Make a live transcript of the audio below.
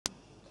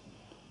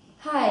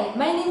Hi,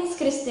 my name is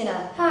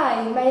Kristina.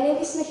 Hi, my name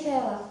is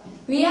Michaela.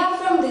 We are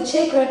from the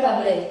Czech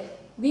Republic.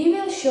 We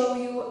will show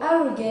you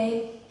our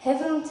game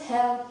Heaven,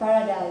 Hell,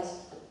 Paradise.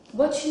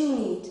 What you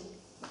need: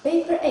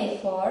 paper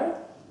A4,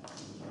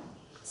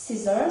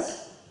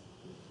 scissors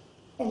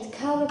and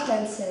color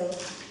pencil.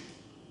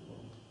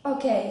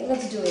 Okay,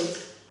 let's do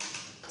it.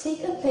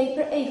 Take a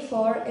paper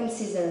A4 and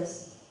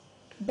scissors.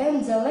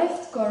 Bend the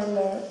left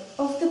corner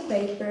of the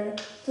paper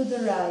to the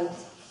right.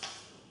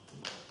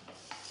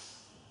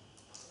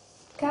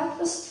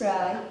 Cut a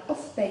stripe of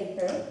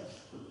paper.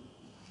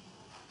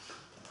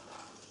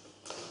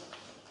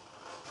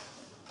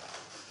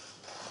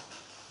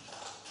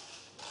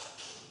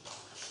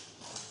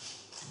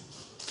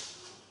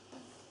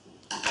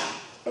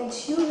 And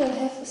you will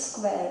have a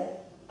square.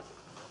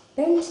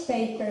 Bend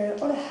paper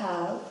on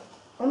half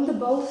on the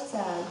both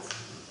sides,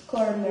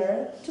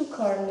 corner to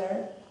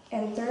corner,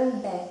 and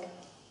turn back.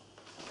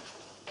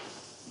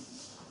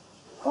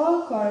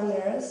 All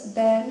corners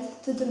bend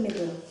to the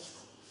middle.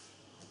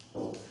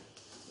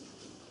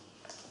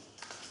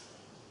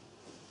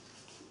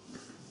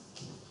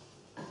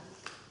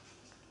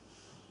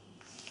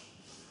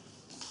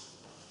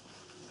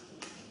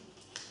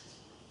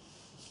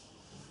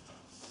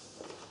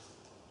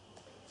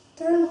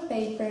 Turn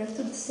paper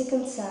to the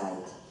second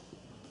side.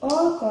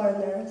 All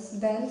corners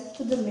bend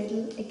to the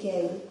middle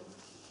again.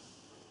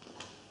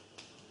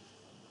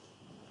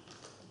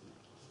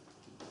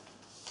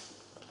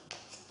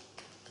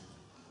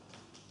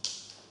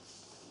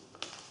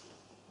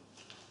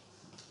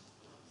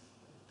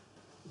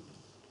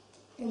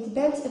 And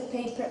bend the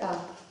paper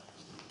up.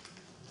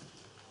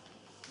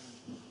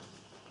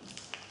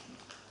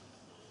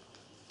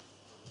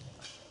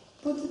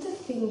 Put the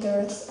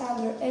fingers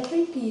under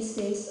every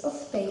piece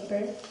of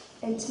paper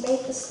and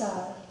make a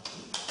star.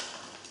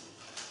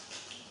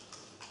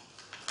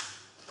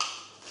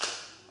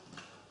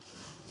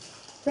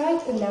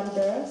 Write the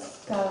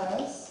numbers,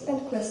 colors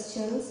and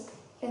questions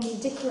and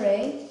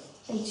decorate,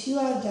 and you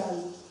are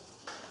done.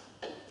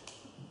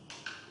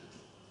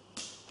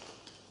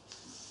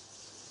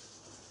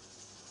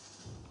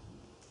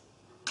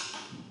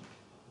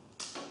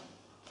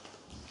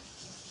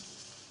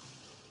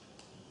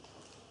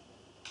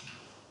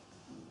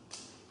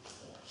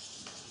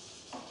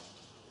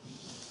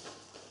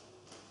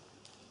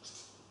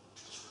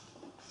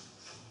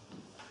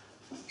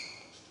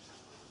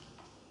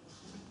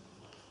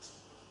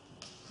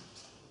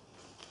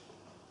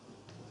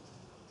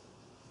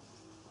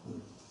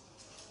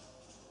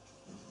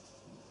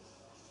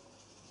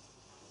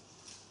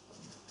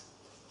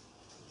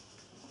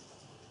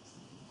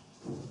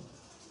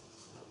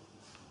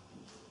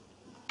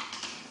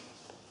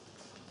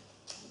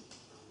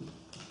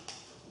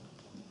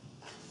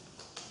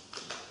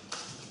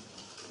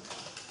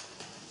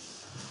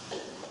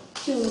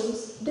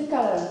 Choose the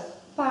color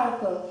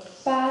purple,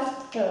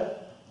 purple.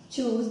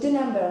 Choose the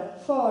number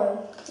 4.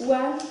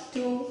 1,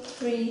 2,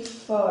 3,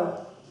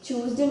 4.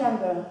 Choose the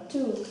number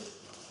 2.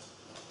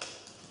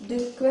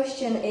 The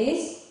question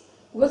is,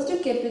 what's the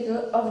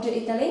capital of the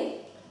Italy?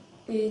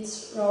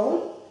 It's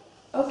Rome.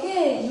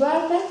 Okay, you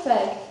are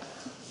perfect.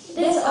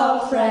 That's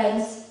all,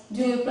 friends.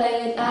 Do you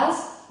play with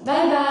us?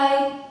 Bye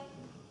bye.